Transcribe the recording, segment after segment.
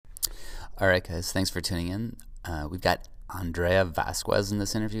All right, guys, thanks for tuning in. We've got Andrea Vazquez in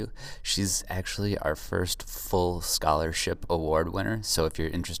this interview. She's actually our first full scholarship award winner. So if you're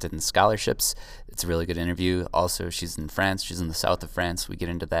interested in scholarships, it's a really good interview. Also, she's in France. She's in the south of France. We get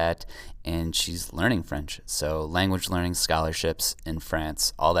into that. And she's learning French. So language learning scholarships in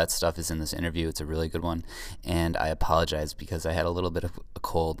France, all that stuff is in this interview. It's a really good one. And I apologize because I had a little bit of a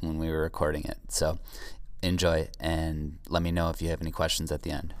cold when we were recording it. So enjoy and let me know if you have any questions at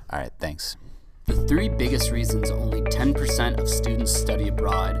the end. All right, thanks. The three biggest reasons only 10% of students study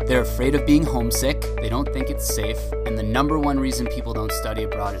abroad: they're afraid of being homesick, they don't think it's safe, and the number one reason people don't study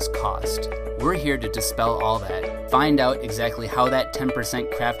abroad is cost. We're here to dispel all that. Find out exactly how that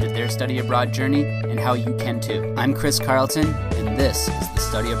 10% crafted their study abroad journey and how you can too. I'm Chris Carlton, and this is the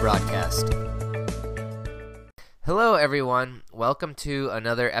Study Abroadcast. Hello, everyone. Welcome to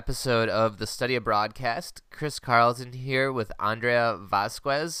another episode of the Study Abroadcast. Chris Carlton here with Andrea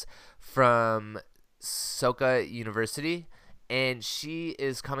Vazquez from Soka University, and she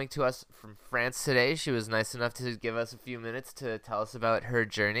is coming to us from France today. She was nice enough to give us a few minutes to tell us about her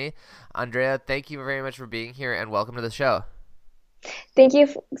journey. Andrea, thank you very much for being here, and welcome to the show. Thank you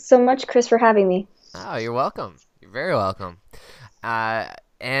so much, Chris, for having me. Oh, you're welcome. You're very welcome.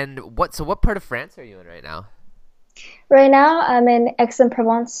 What part of France are you in right now? Right now, I'm in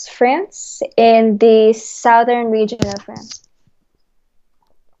Aix-en-Provence, France, in the southern region of France.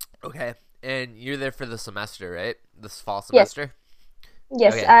 Okay, and you're there for the semester, right? This fall semester?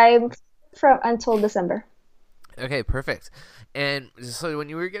 Yes, okay. I'm from until December. Okay, perfect. And so when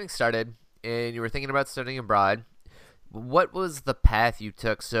you were getting started and you were thinking about studying abroad, what was the path you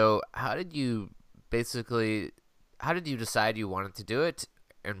took? So how did you decide you wanted to do it?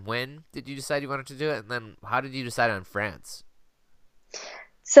 And when did you decide you wanted to do it? And then how did you decide on France?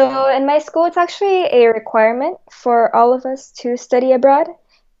 So in my school, it's actually a requirement for all of us to study abroad.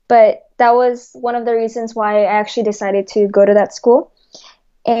 But that was one of the reasons why I actually decided to go to that school.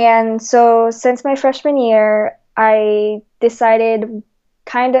 And so since my freshman year, I decided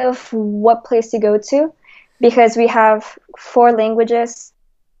kind of what place to go to, because we have 4 languages.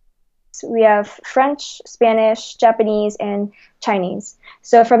 We have French, Spanish, Japanese, and Chinese.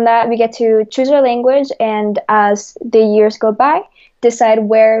 So from that, we get to choose our language, and as the years go by, decide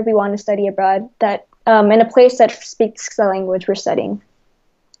where we want to study abroad, that in a place that speaks the language we're studying.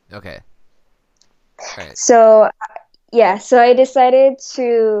 Okay. All right. So, so I decided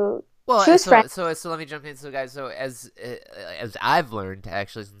to choose French. So let me jump in. So, guys, as I've learned,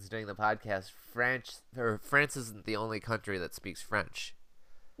 actually, since doing the podcast, France isn't the only country that speaks French.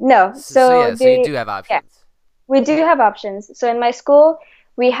 No. So you do have options. Yeah, we do have options. So in my school,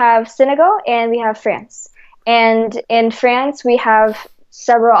 we have Senegal and we have France. And in France, we have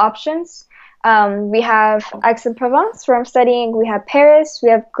several options. We have Aix-en-Provence, where I'm studying. We have Paris, we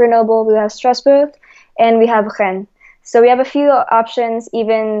have Grenoble, we have Strasbourg, and we have Rennes. So we have a few options.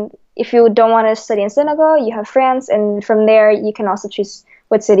 Even if you don't want to study in Senegal, you have France, and from there you can also choose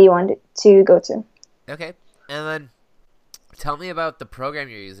what city you want to go to. Okay, and then tell me about the program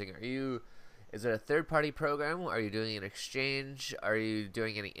you're using. Is it a third-party program? Are you doing an exchange? Are you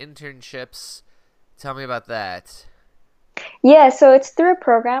doing any internships? Tell me about that. Yeah, so it's through a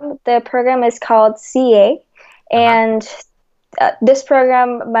program. The program is called CA, and this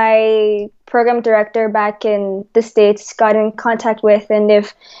program, my program director back in the States got in contact with, and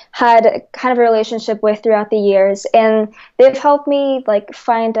they've had kind of a relationship with throughout the years, and they've helped me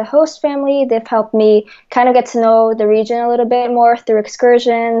find a host family. They've helped me kind of get to know the region a little bit more through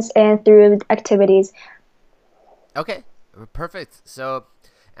excursions and through activities. Okay, perfect. So,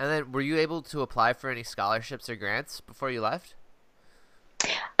 and then were you able to apply for any scholarships or grants before you left?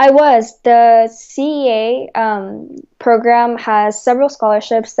 I was. The CEA program has several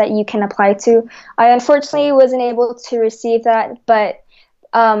scholarships that you can apply to. I unfortunately wasn't able to receive that, but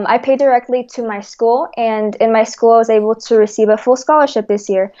I paid directly to my school, and in my school I was able to receive a full scholarship this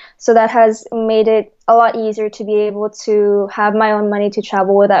year. So that has made it a lot easier to be able to have my own money to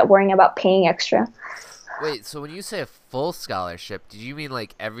travel without worrying about paying extra. Wait, so when you say a full scholarship, did you mean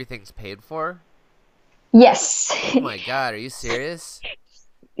everything's paid for? Yes. Oh my God, are you serious?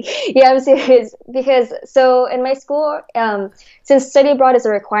 Yeah, I'm serious, because so in my school, since study abroad is a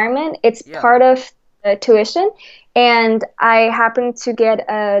requirement, it's part of the tuition, and I happened to get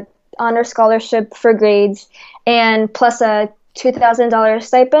a honor scholarship for grades and plus a $2,000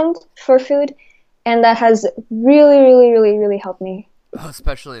 stipend for food, and that has really, really, really, really helped me. Oh,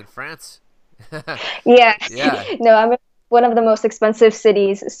 especially in France. Yeah. Yeah. No, I'm in one of the most expensive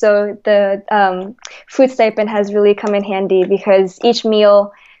cities, so the food stipend has really come in handy, because each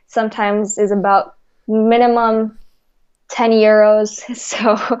meal sometimes is about minimum €10.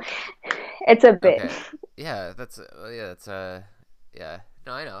 So It's a bit. Okay. Yeah, yeah.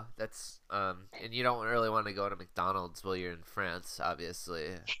 No, I know. That's and you don't really want to go to McDonald's while you're in France, obviously.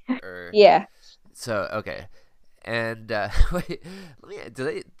 Or Yeah. so okay. And wait,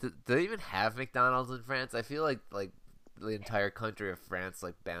 do they even have McDonald's in France? I feel like the entire country of France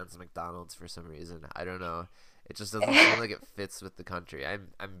like bans McDonald's for some reason. I don't know. It just doesn't seem like it fits with the country.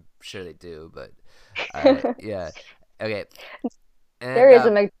 I'm sure they do, but yeah. Okay. There And is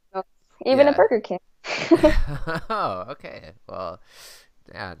a McDonald's, even a yeah. Burger King. Oh, okay. Well,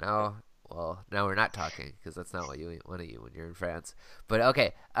 yeah, now we're not talking because that's not what you want to eat when you're in France. But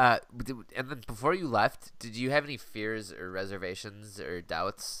okay, and then before you left, did you have any fears or reservations or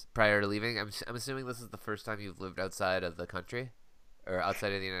doubts prior to leaving? I'm assuming this is the first time you've lived outside of the country or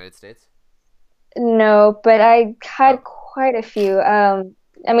outside of the United States. No, but I Oh, had quite a few.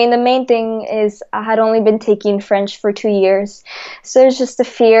 I mean, the main thing is I had only been taking French for 2 years. So it's just the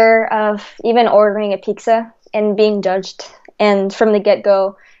fear of even ordering a pizza and being judged. And from the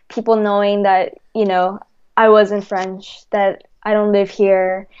get-go, people knowing that, I wasn't French, that I don't live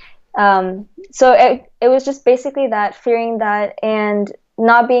here. So it was just basically that, fearing that and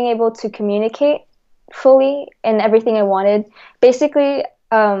not being able to communicate fully in everything I wanted. Basically,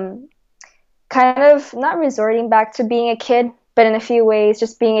 kind of not resorting back to being a kid, but in a few ways,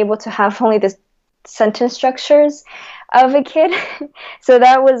 just being able to have only the sentence structures of a kid. So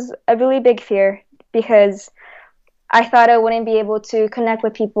that was a really big fear because I thought I wouldn't be able to connect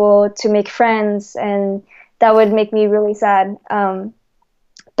with people, to make friends, and that would make me really sad.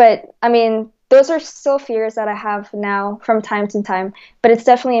 But I mean, those are still fears that I have now from time to time, but it's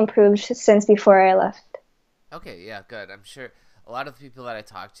definitely improved since before I left. okay, yeah, good. I'm sure a lot of the people that I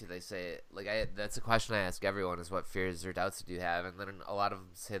talk to, they say like I that's a question I ask everyone is what fears or doubts do you have, and then a lot of them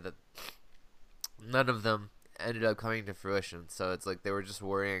say that none of them ended up coming to fruition. So it's like they were just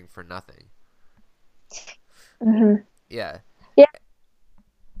worrying for nothing. Hmm. Yeah. Yeah.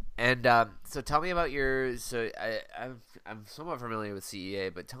 And so tell me about your. So I'm somewhat familiar with CEA,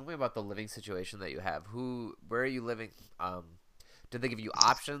 but tell me about the living situation that you have. Where are you living? Did they give you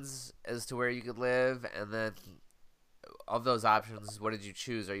options as to where you could live? And then of those options, what did you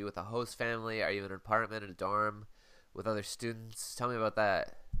choose? Are you with a host family? Are you in an apartment, in a dorm, with other students? Tell me about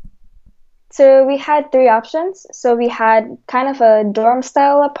that. So we had three options. So we had kind of a dorm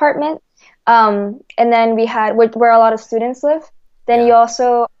style apartment, and then we had where a lot of students live. Then Yeah. you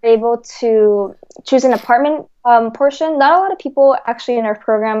also are able to choose an apartment portion. Not a lot of people actually in our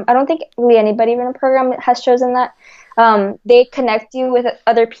program. I don't think really anybody in our program has chosen that. They connect you with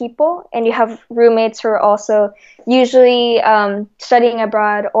other people, and you have roommates who are also usually studying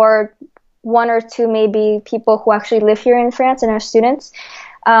abroad, or one or two maybe people who actually live here in France and are students.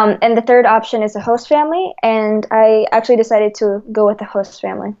 And the third option is a host family, and I actually decided to go with the host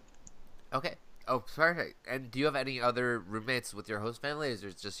family. Okay. Oh, perfect. And do you have any other roommates with your host family, or is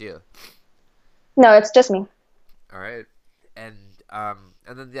it just you? No, it's just me. All right. And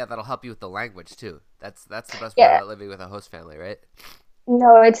and then yeah, that'll help you with the language too. That's the best part Yeah, about living with a host family, right?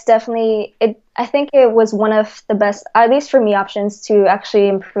 no, it's definitely it. I think it was one of the best, at least for me, options to actually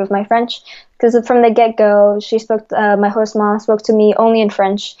improve my French. Because from the get-go, my host mom spoke to me only in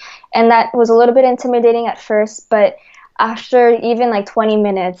French, and that was a little bit intimidating at first. But after even like 20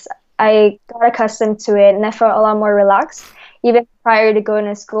 minutes, I got accustomed to it, and I felt a lot more relaxed, even prior to going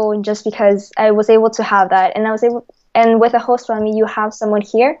to school. And just because I was able to have that, and with a host family, you have someone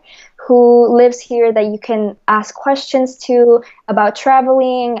here who lives here that you can ask questions to about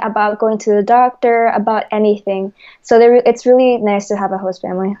traveling, about going to the doctor, about anything. So it's really nice to have a host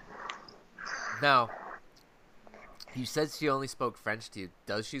family. Now, you said she only spoke French to you.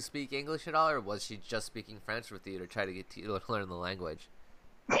 Does she speak English at all, or was she just speaking French with you to try to get you to learn the language?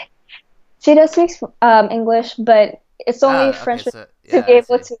 She does speak English, but it's only Ah, okay, French so to yeah, be I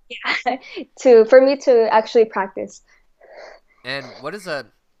able see. to, yeah, to for me to actually practice. And what does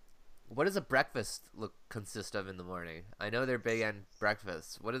a breakfast look consist of in the morning? I know they're big on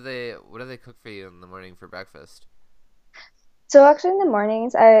breakfast. What do they cook for you in the morning for breakfast? So actually, in the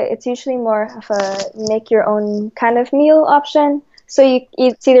mornings, it's usually more of a make your own kind of meal option. So you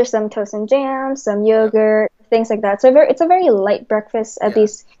eat it's either some toast and jam, some Yep. yogurt, things like that. So it's a very light breakfast, at Yeah.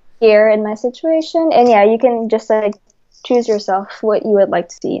 least here in my situation. And yeah, you can just like choose yourself what you would like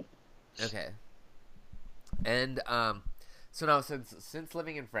to eat. Okay. And so now since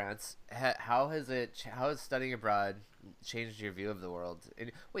living in France, how has studying abroad changed your view of the world?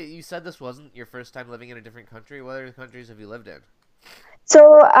 And wait, you said this wasn't your first time living in a different country. What other countries have you lived in?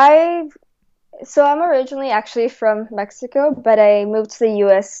 So I'm originally actually from Mexico, but I moved to the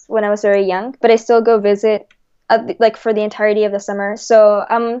US when I was very young, but I still go visit like for the entirety of the summer. So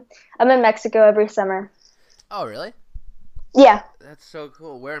I'm in Mexico every summer. Oh, really? Yeah. That's so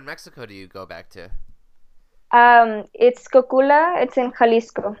cool. Where in Mexico do you go back to? It's Cocula. It's in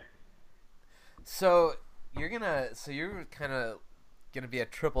Jalisco. So you're kind of gonna be a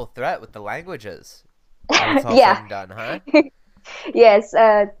triple threat with the languages when it's all said Yeah. and done, huh? Yes.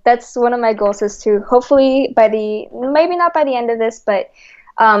 That's one of my goals is to hopefully maybe not by the end of this, but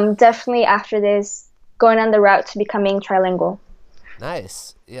definitely after this, going on the route to becoming trilingual.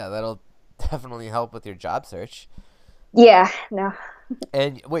 Nice. Yeah, that'll definitely help with your job search. Yeah. No.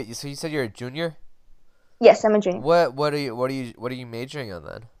 And wait, so you said you're a junior? Yes, I'm a junior. What are you majoring on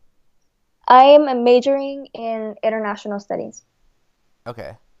then? I'm majoring in international studies.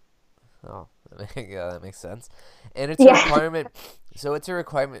 Okay. Oh, yeah, that makes sense. And it's a Yeah. requirement. So it's a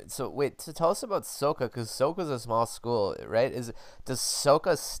requirement. So wait, so tell us about SoCa, because SoCa's a small school, right? Does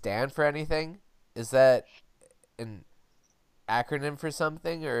SoCa stand for anything? Is that an acronym for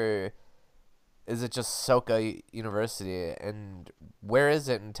something, or is it just SoCa University? And where is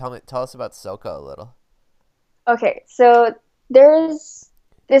it? And tell us about SoCa a little. Okay, so this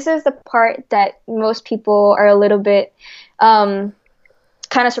is the part that most people are a little bit um,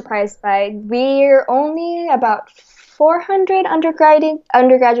 kind of surprised by. We're only about 400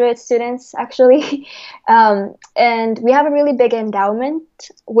 undergraduate students actually, and we have a really big endowment,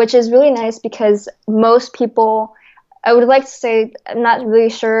 which is really nice because most people, I would like to say, I'm not really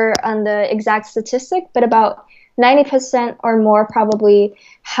sure on the exact statistic, but about 90% or more probably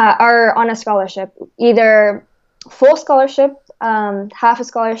are on a scholarship, either full scholarship, half a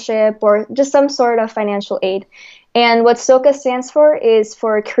scholarship, or just some sort of financial aid. And what SOCA stands for is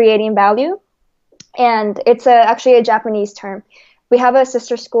for creating value, and it's actually a Japanese term. We have a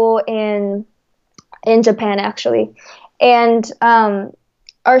sister school in Japan actually, and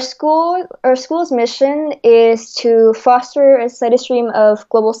our school's mission is to foster a steady stream of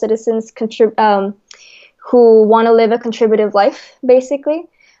global citizens who want to live a contributive life, basically.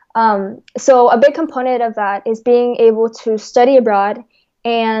 So a big component of that is being able to study abroad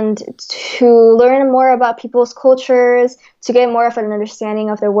and to learn more about people's cultures, to get more of an understanding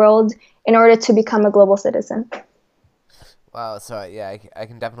of their world in order to become a global citizen. Wow. So yeah, I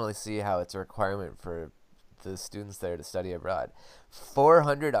can definitely see how it's a requirement for the students there to study abroad.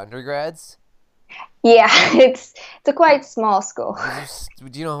 400 undergrads. Yeah, it's a quite small school.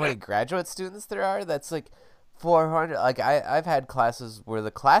 Do you know how many graduate students there are? That's like 400. Like I've had classes where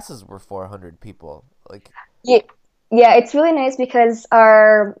the classes were 400 people. Like Yeah, yeah, it's really nice because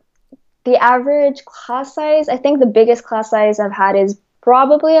the average class size, I think the biggest class size I've had is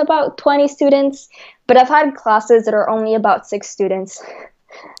probably about 20 students, but I've had classes that are only about 6 students.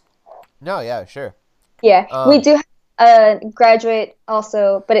 no, yeah, sure. Yeah, we Um, do have a graduate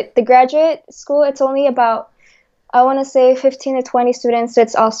also, but the graduate school, it's only about, I want to say 15 to 20 students, so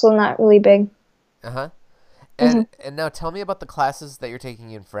it's also not really big. uh-huh. Hmm. And now tell me about the classes that you're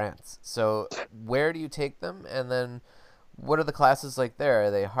taking in France. So where do you take them? And then what are the classes like there?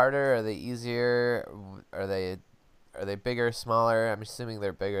 Are they harder? Are they easier? Are they bigger, smaller? I'm assuming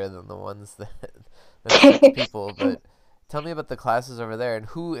they're bigger than the ones that 6 people, but tell me about the classes over there, and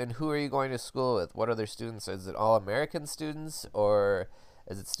who are you going to school with? What are their students? Is it all American students, or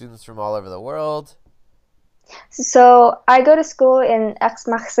is it students from all over the world? So I go to school in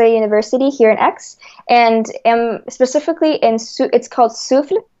Aix-Marseille University here in Aix, and am specifically it's called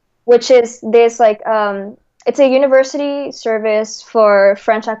Souffle, which is this like it's a university service for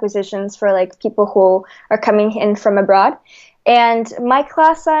French acquisitions for like people who are coming in from abroad. And my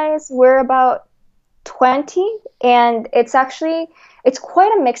class size, we're about 20, and it's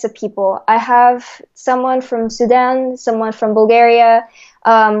quite a mix of people. I have someone from Sudan, someone from Bulgaria,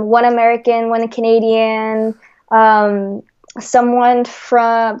 one American, one Canadian, um, someone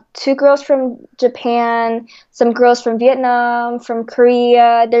from two girls from Japan, some girls from Vietnam, from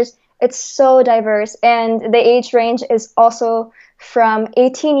Korea. It's so diverse, and the age range is also from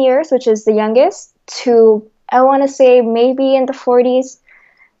 18 years, which is the youngest, to I want to say maybe in the 40s.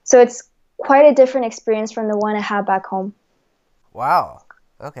 So it's quite a different experience from the one I had back home. Wow.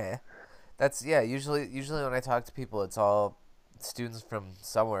 Okay. That's yeah. Usually when I talk to people, it's all students from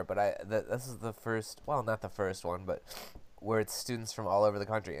somewhere. But this is the first. Well, not the first one, but where it's students from all over the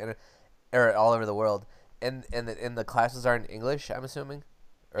country or all over the world. And the classes are in English, I'm assuming,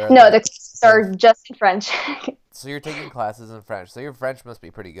 or are No, they the classes are just in French. so you're taking classes in French. So your French must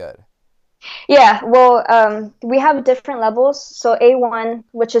be pretty good. Yeah, well, we have different levels. So A1,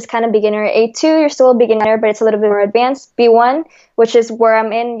 which is kind of beginner. A2, you're still a beginner, but it's a little bit more advanced. B1, which is where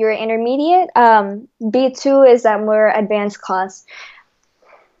I'm in, you're intermediate. B2 is that more advanced class.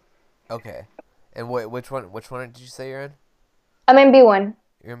 Okay. And which one did you say you're in? I'm in B1.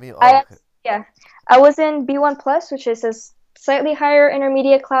 You're in B. Oh, I okay. yeah, I was in B1 plus, which is a slightly higher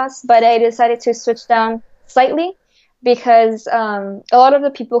intermediate class, but I decided to switch down slightly because a lot of the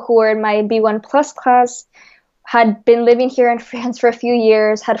people who were in my B1 plus class had been living here in France for a few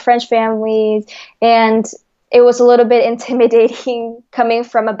years, had French families, and it was a little bit intimidating coming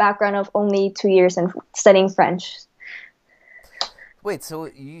from a background of only 2 years and studying French. Wait, so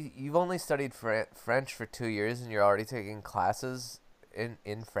you've only studied French for 2 years and you're already taking classes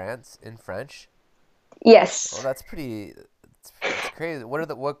in France in French? Well, Yes. that's pretty. It's crazy. What are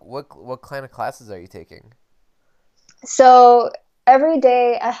the what kind of classes are you taking? So every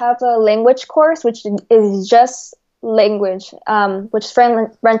day I have a language course, which is just language, which is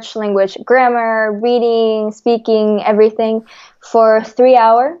French language, grammar, reading, speaking, everything for 3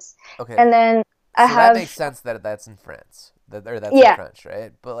 hours. Okay, And then I so that makes have, sense that that's in France. Or that's in yeah. French,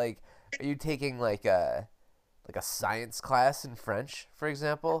 right? But like, are you taking like a science class in French, for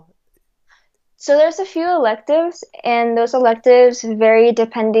example? So there's a few electives, and those electives vary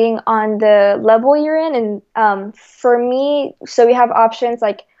depending on the level you're in. And for me, so we have options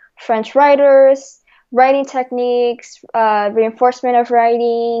like French writers, writing techniques, reinforcement of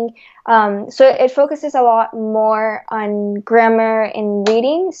writing. So it focuses a lot more on grammar and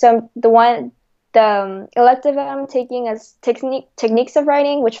reading. So the elective that I'm taking is techniques of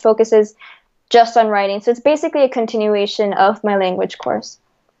writing, which focuses just on writing. So it's basically a continuation of my language course.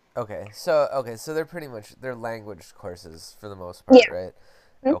 Okay, so they're pretty much they're language courses for the most part, Yeah. right?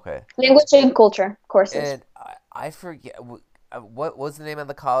 Mhm. Okay, Language and culture courses. and I forget what was the name of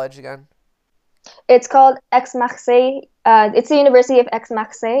the college again? It's called Aix-Marseille. It's the University of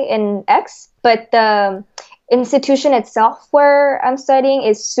Aix-Marseille in Aix, but the institution itself where I'm studying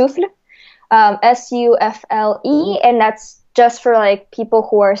is Souffle, Sufle, and that's just for like people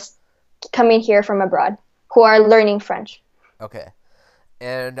who are coming here from abroad, who are learning French. Okay,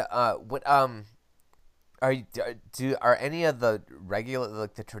 and what are you are any of the regular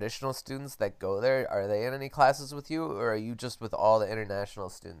like the traditional students that go there are they in any classes with you or are you just with all the international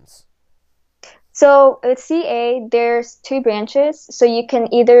students? So at CA, there's two branches. So you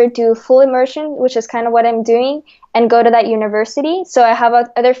can either do full immersion, which is kind of what I'm doing, and go to that university. So I have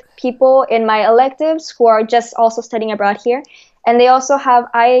other people in my electives who are just also studying abroad here. And they also have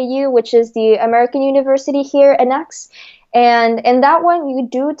IAU, which is the American University here in X. And in that one, you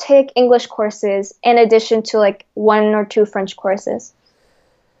do take English courses in addition to like one or two French courses.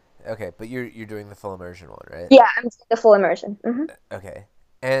 Okay, but you're doing the full immersion one, right? Yeah, I'm taking the full immersion. Okay.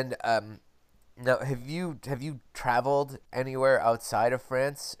 And now have you traveled anywhere outside of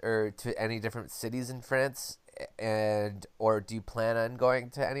France or to any different cities in France and or do you plan on going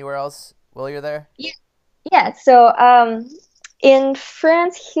to anywhere else while you're there? Yeah, so in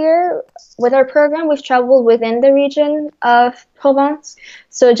France here, with our program, we've traveled within the region of Provence.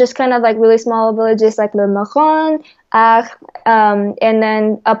 So just kind of like really small villages like Le Maron, Arles, and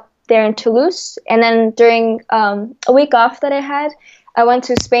then up there in Toulouse. And then during a week off that I had, I went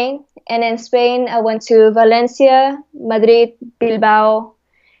to Spain. And in Spain, I went to Valencia, Madrid, Bilbao,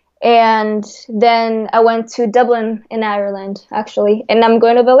 and then I went to Dublin in Ireland, actually. And I'm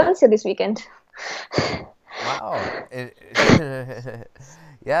going to Valencia this weekend. Wow.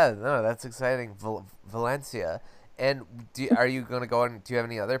 Yeah, no, that's exciting. Valencia. And are you going to go on do you have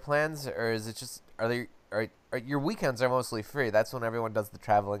any other plans or is it just are your weekends are mostly free? That's when everyone does the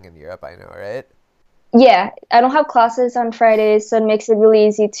traveling in Europe, I know, right? Yeah, I don't have classes on Fridays, so it makes it really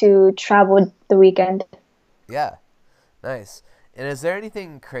easy to travel the weekend. Yeah. Nice. And is there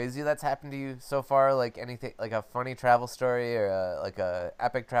anything crazy that's happened to you so far? Like anything, like a funny travel story or like a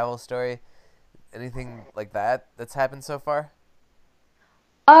epic travel story? Anything like that that's happened so far?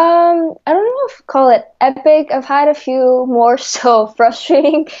 I don't know if call it epic. I've had a few more so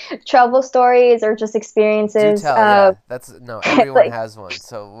frustrating travel stories or just Do experiences. tell, yeah. That's no, everyone Like, has one.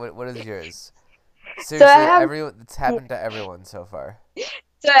 So what is yours? so I Seriously, have everyone it's happened to everyone so far.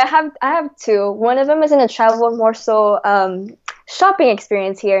 I have two. One of them is in a travel more so shopping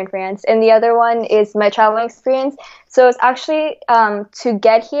experience here in France, and the other one is my traveling experience. So it's actually to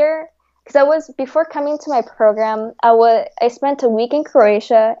get here because I was before coming to my program, I spent a week in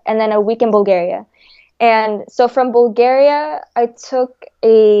Croatia and then a week in Bulgaria. And so from Bulgaria, I took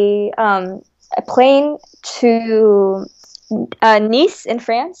a plane to Nice in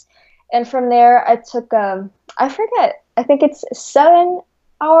France, and from there I took I forget, I think it's 7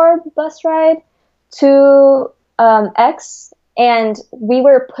 hour bus ride to X, and we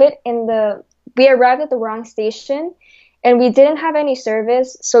arrived at the wrong station, and we didn't have any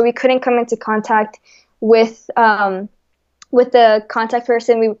service, so we couldn't come into contact with the contact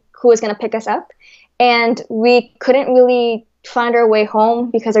person who was going to pick us up. And we couldn't really find our way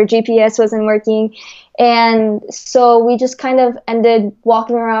home because our GPS wasn't working. And so we just kind of ended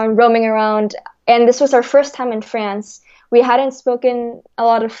walking around, roaming around. And this was our first time in France. We hadn't spoken a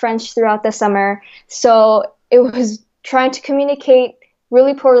lot of French throughout the summer. So it was trying to communicate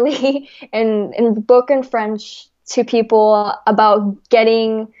really poorly in broken French to people about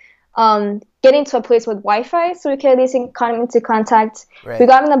getting to a place with Wi-Fi so we could at least come into contact. We Right.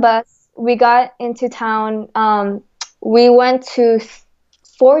 got on the bus. We got into town. We went to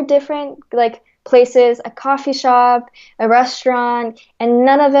four different like places, a coffee shop, a restaurant, and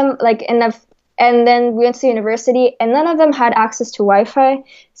none of them like enough. And then we went to university, and none of them had access to Wi-Fi.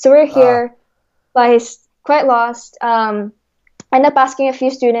 So we're Ah, here, like quite lost. End up asking a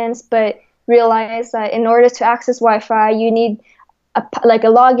few students, but realized that in order to access Wi-Fi, you need like a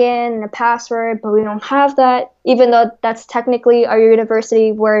login and a password, but we don't have that, even though that's technically our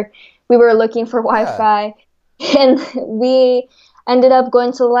university where we were looking for yeah. Wi-Fi. And we ended up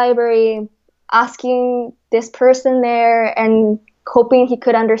going to the library, asking this person there and hoping he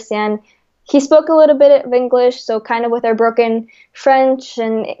could understand. He spoke a little bit of English, so kind of with our broken French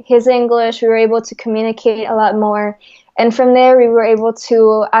and his English, we were able to communicate a lot more. And from there, we were able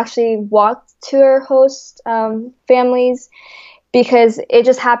to actually walk to our host families because it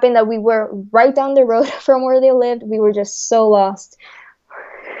just happened that we were right down the road from where they lived. We were just so lost.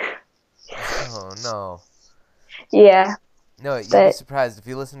 Oh no. Yeah, No, you'd be but surprised if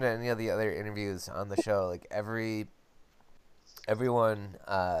you listen to any of the other interviews on the show. Like everyone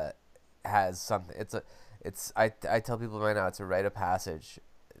has something. I tell people right now it's a rite of passage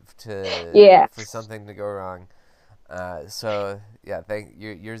yeah, for something to go wrong. So yeah,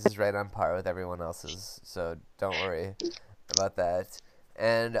 yours is right on par with everyone else's. So don't worry about that.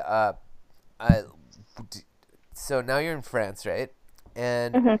 And I d- so now you're in France, right?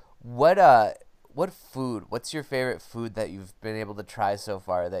 And hmm what what food? What's your favorite food that you've been able to try so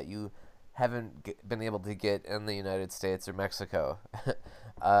far that you haven't been able to get in the United States or Mexico?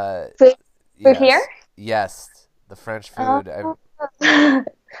 uh, food, food here. yes, yes, the French Uh, food.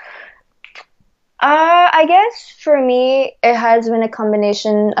 I guess for me, it has been a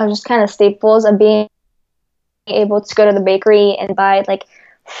combination of just kind of staples of being able to go to the bakery and buy like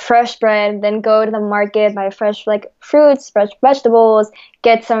fresh bread, then go to the market, buy fresh like fruits, fresh vegetables,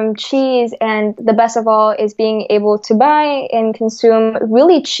 get some cheese, and the best of all is being able to buy and consume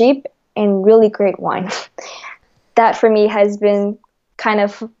really cheap and really great wine. That for me has been kind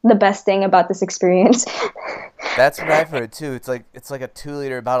of the best thing about this experience. That's what I've heard too. It's like a 2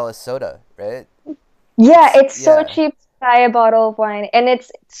 liter bottle of soda, right? Yeah, It's it's so yeah. cheap to buy a bottle of wine, and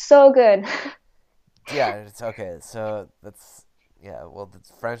it's so good. Yeah, it's okay. So that's yeah. Well,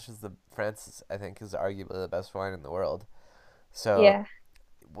 France is, I think is arguably the best wine in the world. So Yeah.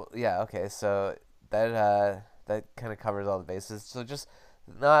 well, yeah, okay. So that kind of covers all the bases. So just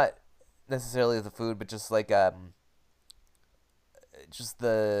not necessarily the food, but just like just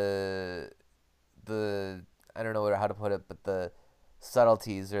the I don't know how to put it, but the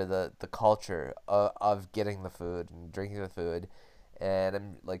subtleties or the culture of getting the food and drinking the food. And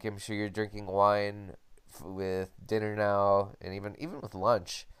I'm sure you're drinking wine with dinner now, and even with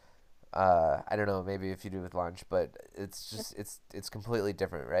lunch. I don't know, maybe if you do with lunch, but it's completely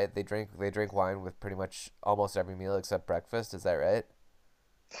different, right? They drink wine with pretty much almost every meal except breakfast. Is that right?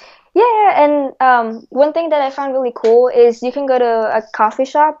 Yeah, yeah, and one thing that I found really cool is you can go to a coffee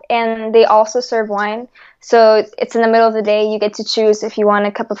shop and they also serve wine. So it's in the middle of the day, you get to choose if you want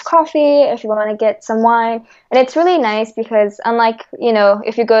a cup of coffee, if you want to get some wine. And it's really nice because unlike,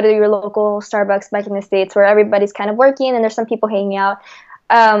 if you go to your local Starbucks back in the States where everybody's kind of working and there's some people hanging out,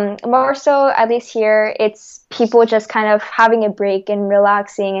 more so, at least here, it's people just kind of having a break and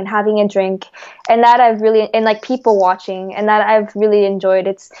relaxing and having a drink. And that I've really, and like people watching, and that I've really enjoyed.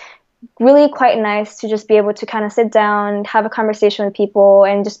 It's really quite nice to just be able to kind of sit down, have a conversation with people,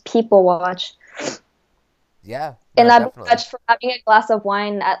 and just people watch. Yeah, And no, not be definitely. judged for having a glass of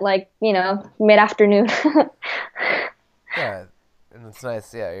wine at like, mid afternoon. Yeah, and it's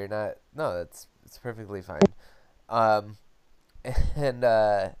nice. Yeah, you're not. No, it's perfectly fine. Um, and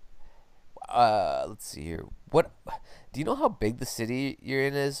let's see here. What do you know how big the city you're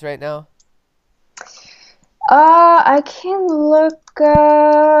in is right now? I can look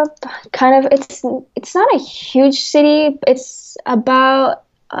up kind of it's not a huge city. It's about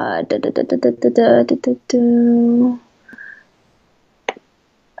da, da, da, da, da, da, da, da, da, da.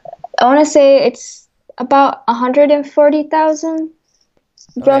 I want to say it's about 140,000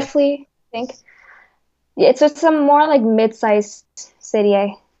 Okay. roughly, I think. Yeah, it's a more like mid-sized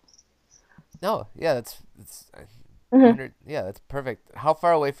city. No, yeah, that's Hmm. 100. Yeah, that's perfect. How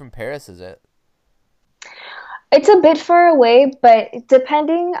far away from Paris is it? It's a bit far away, but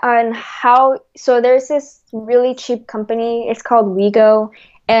depending on how, so there's this really cheap company. It's called Wigo.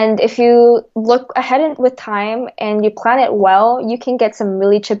 And if you look ahead with time and you plan it well, you can get some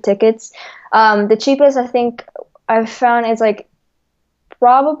really cheap tickets. The cheapest I think I've found is like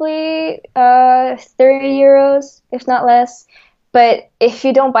probably 30 euros, if not less. But if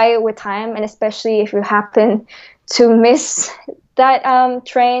you don't buy it with time, and especially if you happen to miss that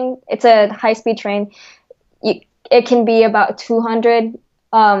train, it's a high-speed train, you, it can be about 200.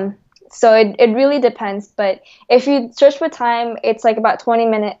 So it really depends. But if you search with time, it's like about 20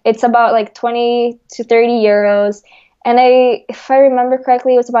 minutes. It's about like 20 to 30 euros. And if I remember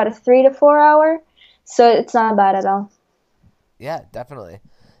correctly, it was about a 3 to 4 hour. So it's not bad at all. Yeah, definitely.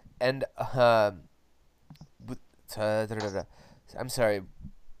 And with, da, da, da. I'm sorry.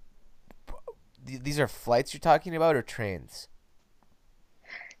 These are flights you're talking about or trains?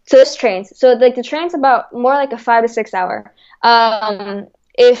 So it's trains. So like the train's about more like a 5 to 6 hour.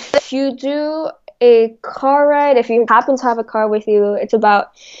 If you do a car ride, if you happen to have a car with you, it's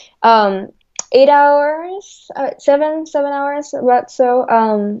about um 8 hours, 7 hours, about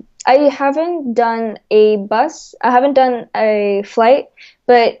so. I haven't done a bus. I haven't done a flight,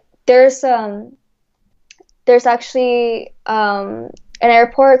 but there's actually an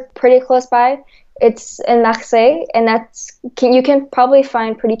airport pretty close by. It's in Marseille, and you can probably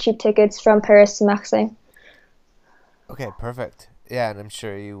find pretty cheap tickets from Paris to Marseille. Okay, perfect. Yeah, and I'm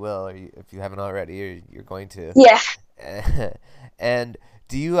sure you will, if you haven't already, you're going to. Yeah. And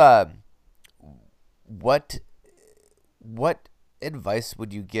do you what what advice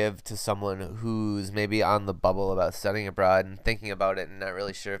would you give to someone who's maybe on the bubble about studying abroad and thinking about it and not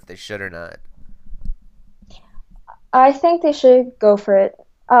really sure if they should or not? I think they should go for it.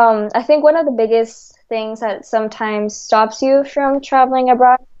 I think one of the biggest things that sometimes stops you from traveling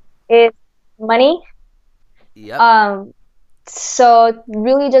abroad is money. Yep. Um, so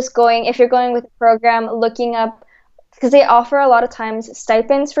really just going, if you're going with a program, looking up, because they offer a lot of times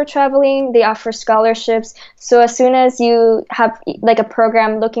stipends for traveling, they offer scholarships. So as soon as you have like a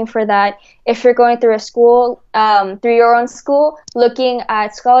program looking for that, if you're going through a school, through your own school, looking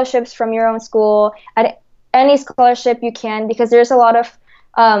at scholarships from your own school, at any scholarship you can, because there's a lot of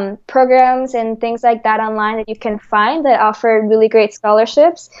programs and things like that online that you can find that offer really great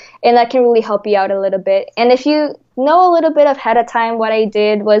scholarships, and that can really help you out a little bit. And if you know a little bit ahead of time, what I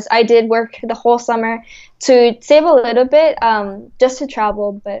did was I did work the whole summer to save a little bit, just to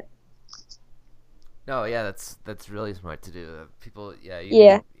travel. But No, yeah, that's really smart to do. People, yeah,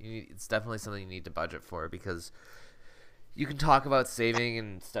 yeah, it's definitely something you need to budget for because you can talk about saving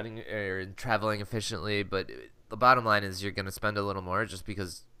and studying or traveling efficiently, but the bottom line is you're going to spend a little more just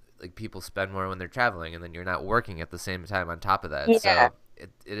because like people spend more when they're traveling and then you're not working at the same time on top of that. yeah, So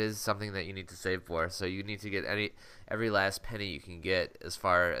it is something that you need to save for. So you need to get every last penny you can get as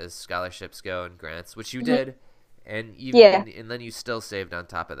far as scholarships go and grants, which you mhm, did. And even yeah. and then you still saved on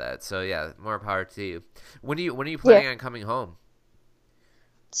top of that. So yeah, more power to you. When are you Yeah. planning on coming home?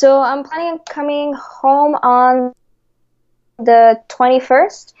 So I'm planning on coming home on the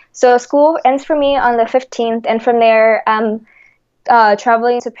 21st. So school ends for me on the 15th, and from there,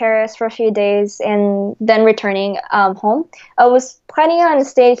 traveling to Paris for a few days and then returning home. I was planning on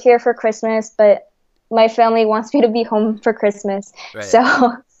staying here for Christmas, but my family wants me to be home for Christmas, so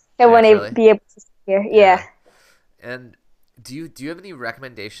Right. I want to Naturally. be able to stay here. Yeah. Yeah. And do you have any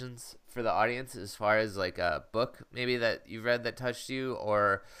recommendations for the audience as far as like a book maybe that you've read that touched you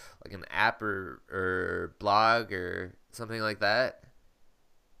or like an app or blog or something like that?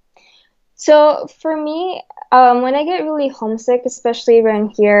 So for me, when I get really homesick, especially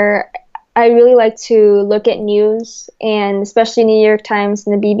around here, I really like to look at news, and especially New York Times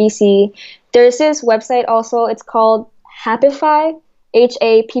and the BBC. There's this website also, it's called Happify,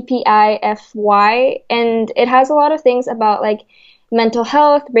 Happify, and it has a lot of things about like mental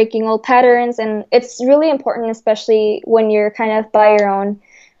health, breaking old patterns, and it's really important, especially when you're kind of by your own,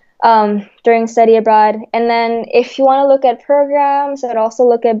 during study abroad. And then if you want to look at programs and also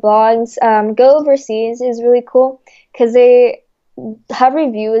look at blogs, Go Overseas is really cool because they have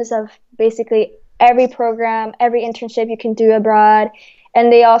reviews of basically every program, every internship you can do abroad.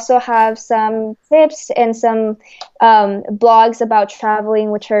 And they also have some tips and some blogs about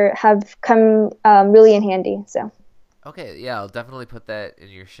traveling, which have come really in handy. So. Okay, yeah, I'll definitely put that in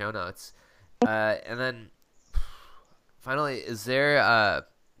your show notes. And then finally,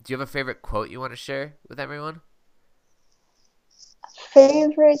 do you have a favorite quote you want to share with everyone?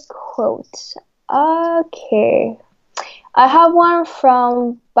 Favorite quote. Okay. I have one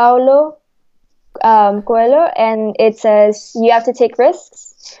from Paulo. Coelho, and it says, "You have to take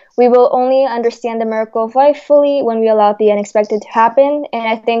risks. We will only understand the miracle of life fully when we allow the unexpected to happen." And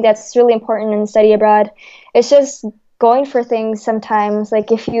I think that's really important in study abroad. It's just going for things sometimes.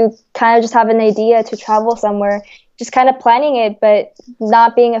 Like if you kind of just have an idea to travel somewhere, just kind of planning it, but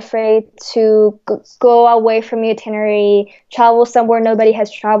not being afraid to go away from the itinerary, travel somewhere nobody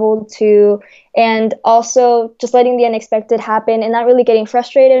has traveled to, and also just letting the unexpected happen and not really getting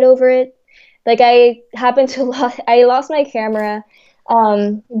frustrated over it. Like I lost my camera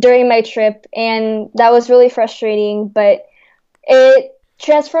during my trip, and that was really frustrating. But it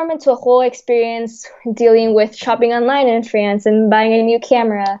transformed into a whole experience dealing with shopping online in France and buying a new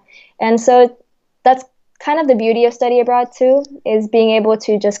camera. And so that's kind of the beauty of study abroad too, is being able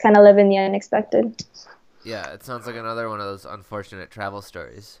to just kind of live in the unexpected. Yeah, it sounds like another one of those unfortunate travel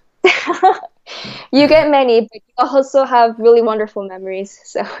stories. You get many, but you also have really wonderful memories,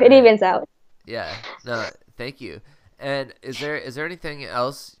 so it Right. evens out. Yeah. No, thank you. And is there anything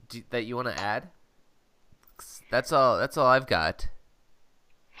else that you want to add? That's all. That's all I've got.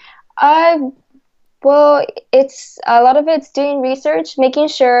 Uh, well, it's a lot of it's doing research, making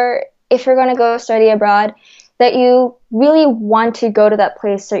sure if you're going to go study abroad, that you really want to go to that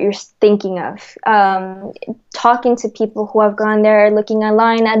place that you're thinking of. Talking to people who have gone there, looking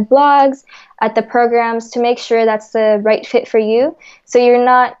online at blogs, at the programs to make sure that's the right fit for you. So you're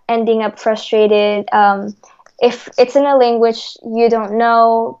not ending up frustrated. If it's in a language you don't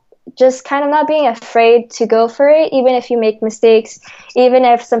know, just kind of not being afraid to go for it, even if you make mistakes, even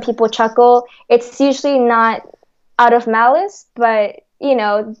if some people chuckle. It's usually not out of malice, but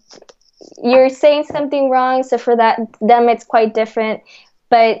you're saying something wrong, so for them it's quite different.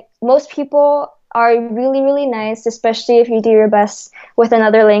 But most people are really, really nice, especially if you do your best with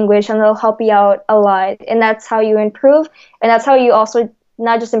another language, and they'll help you out a lot. And that's how you improve, and that's how you also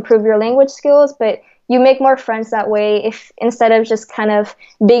not just improve your language skills, but you make more friends that way, if instead of just kind of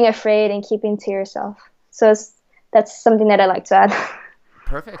being afraid and keeping to yourself. So that's something that I like to add.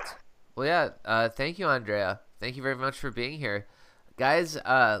 Perfect. Well, yeah. Thank you, Andrea. Thank you very much for being here. Guys,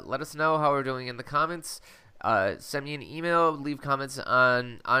 let us know how we're doing in the comments. Send me an email, leave comments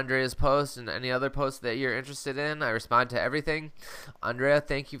on Andrea's post and any other posts that you're interested in. I respond to everything. Andrea,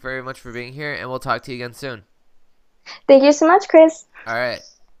 thank you very much for being here, and we'll talk to you again soon. Thank you so much, Chris. All right.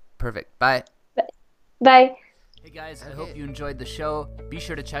 Perfect. Bye. Bye. Hey guys, I hope you enjoyed the show. Be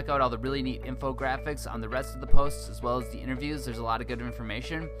sure to check out all the really neat infographics on the rest of the posts as well as the interviews. There's a lot of good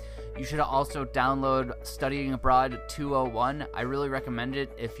information. You should also download Studying Abroad 201. I really recommend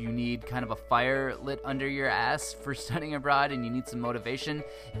it if you need kind of a fire lit under your ass for studying abroad and you need some motivation.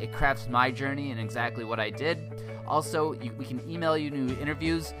 It crafts my journey and exactly what I did. Also, we can email you new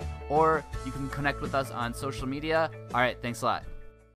interviews, or you can connect with us on social media. All right, thanks a lot.